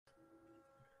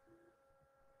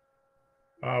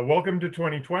Welcome to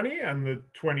 2020 and the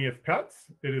 20th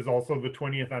Pets. It is also the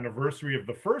 20th anniversary of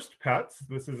the first Pets.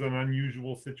 This is an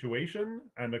unusual situation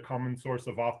and a common source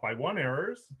of off by one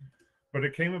errors, but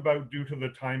it came about due to the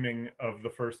timing of the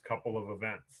first couple of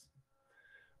events.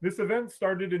 This event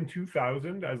started in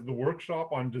 2000 as the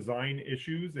workshop on design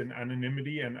issues in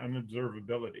anonymity and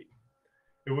unobservability.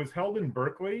 It was held in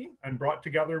Berkeley and brought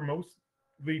together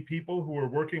mostly people who were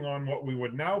working on what we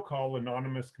would now call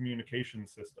anonymous communication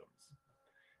systems.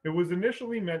 It was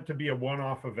initially meant to be a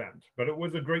one-off event, but it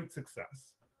was a great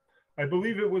success. I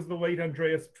believe it was the late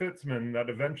Andreas Pfitzman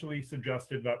that eventually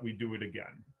suggested that we do it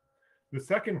again. The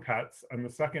second Pets and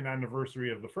the second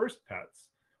anniversary of the first Pets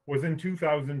was in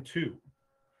 2002.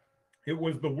 It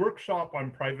was the workshop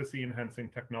on privacy-enhancing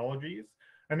technologies,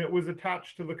 and it was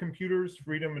attached to the Computers,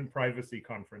 Freedom, and Privacy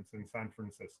Conference in San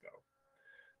Francisco.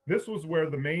 This was where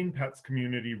the main Pets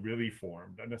community really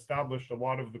formed and established a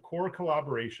lot of the core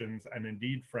collaborations and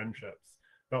indeed friendships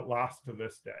that last to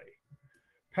this day.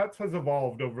 Pets has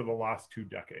evolved over the last 2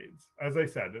 decades. As I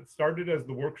said, it started as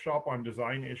the workshop on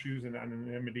design issues in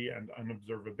anonymity and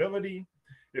unobservability.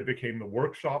 It became the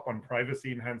workshop on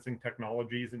privacy enhancing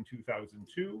technologies in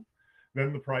 2002,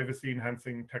 then the Privacy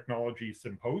Enhancing Technology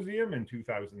Symposium in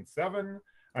 2007,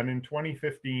 and in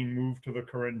 2015 moved to the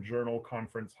current journal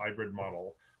conference hybrid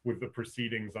model with the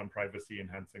proceedings on privacy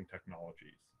enhancing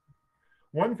technologies.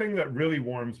 One thing that really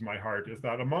warms my heart is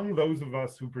that among those of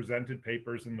us who presented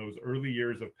papers in those early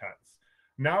years of Pets,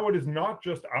 now it is not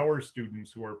just our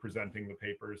students who are presenting the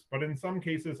papers, but in some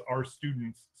cases our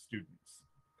students' students.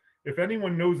 If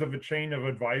anyone knows of a chain of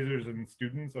advisors and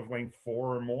students of length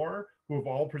 4 or more who have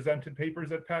all presented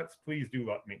papers at Pets, please do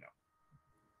let me know.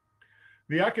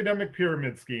 The academic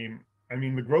pyramid scheme,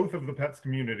 the growth of the Pets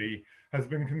community, has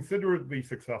been considerably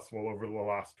successful over the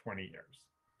last 20 years.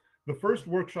 The first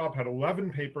workshop had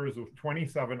 11 papers with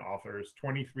 27 authors,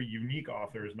 23 unique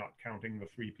authors, not counting the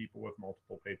 3 people with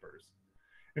multiple papers.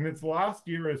 In its last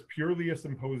year as purely a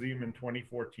symposium in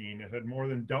 2014, it had more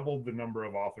than doubled the number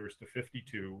of authors to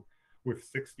 52 with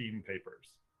 16 papers.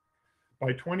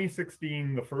 By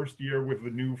 2016, the first year with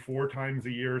the new 4 times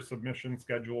a year submission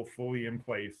schedule fully in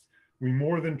place, we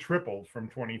more than tripled from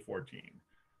 2014,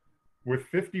 with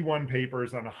 51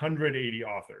 papers and 180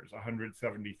 authors,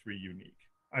 173 unique.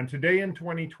 And today in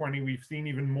 2020, we've seen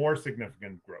even more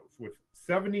significant growth, with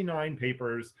 79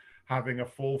 papers having a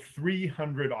full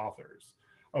 300 authors.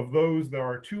 Of those, there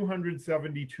are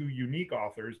 272 unique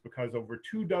authors because over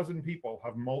 24 people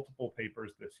have multiple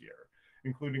papers this year,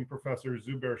 including Professor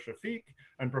Zubair Shafiq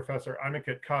and Professor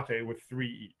Aniket Kate with 3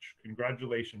 each.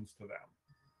 Congratulations to them.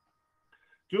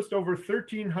 Just over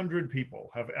 1,300 people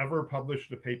have ever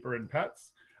published a paper in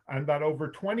Pets, and that over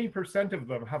 20% of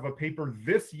them have a paper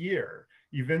this year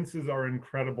evinces our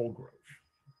incredible growth.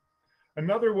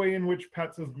 Another way in which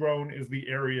Pets has grown is the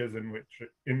areas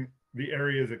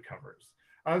it covers.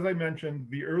 As I mentioned,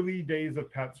 the early days of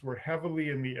Pets were heavily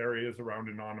in the areas around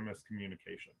anonymous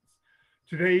communications.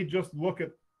 Today, just look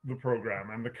at the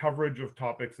program and the coverage of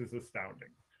topics is astounding.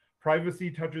 Privacy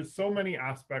touches so many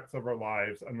aspects of our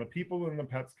lives, and the people in the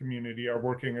Pets community are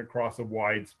working across a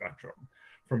wide spectrum,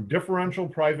 from differential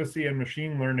privacy and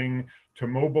machine learning to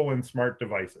mobile and smart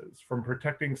devices, from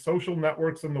protecting social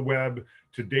networks and the web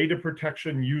to data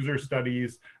protection, user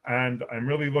studies, and I'm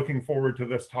really looking forward to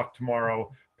this talk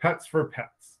tomorrow, Pets for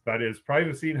Pets, that is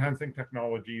privacy enhancing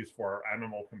technologies for our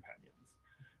animal companions.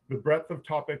 The breadth of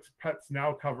topics Pets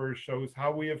now covers shows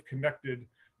how we have connected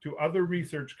to other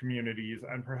research communities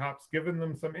and perhaps given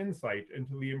them some insight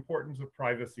into the importance of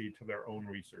privacy to their own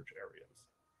research areas.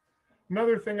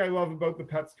 Another thing I love about the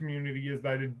Pets community is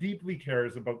that it deeply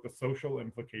cares about the social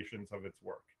implications of its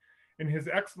work. In his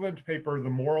excellent paper,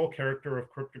 The Moral Character of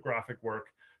Cryptographic Work,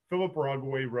 Philip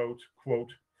Rogoway wrote,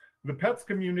 quote, "The Pets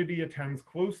community attends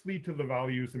closely to the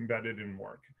values embedded in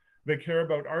work. They care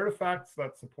about artifacts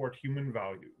that support human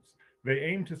values. They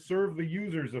aim to serve the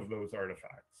users of those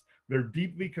artifacts. They're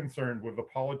deeply concerned with the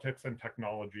politics and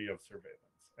technology of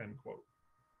surveillance," end quote.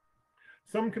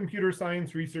 Some computer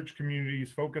science research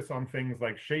communities focus on things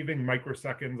like shaving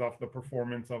microseconds off the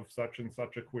performance of such and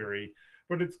such a query,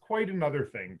 but it's quite another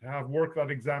thing to have work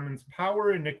that examines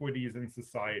power inequities in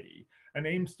society and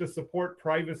aims to support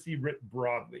privacy writ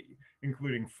broadly,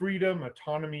 including freedom,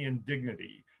 autonomy, and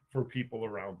dignity for people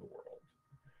around the world.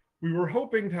 We were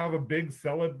hoping to have a big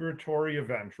celebratory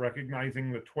event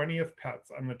recognizing the 20th Pets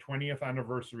and the 20th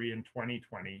anniversary in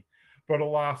 2020, but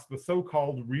alas, the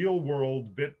so-called real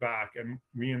world bit back and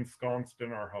we ensconced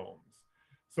in our homes.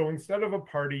 So instead of a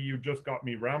party, you just got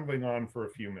me rambling on for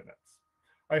a few minutes.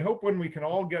 I hope when we can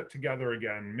all get together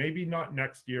again, maybe not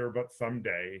next year, but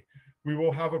someday, We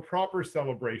will have a proper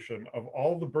celebration of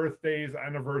all the birthdays,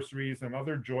 anniversaries, and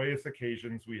other joyous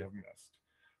occasions we have missed.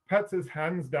 Pets is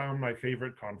hands down my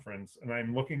favorite conference, and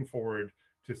I'm looking forward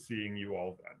to seeing you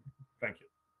all then. Thank you.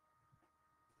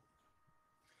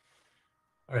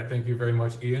 All right, thank you very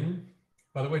much, Ian.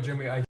 By the way, Jeremy, I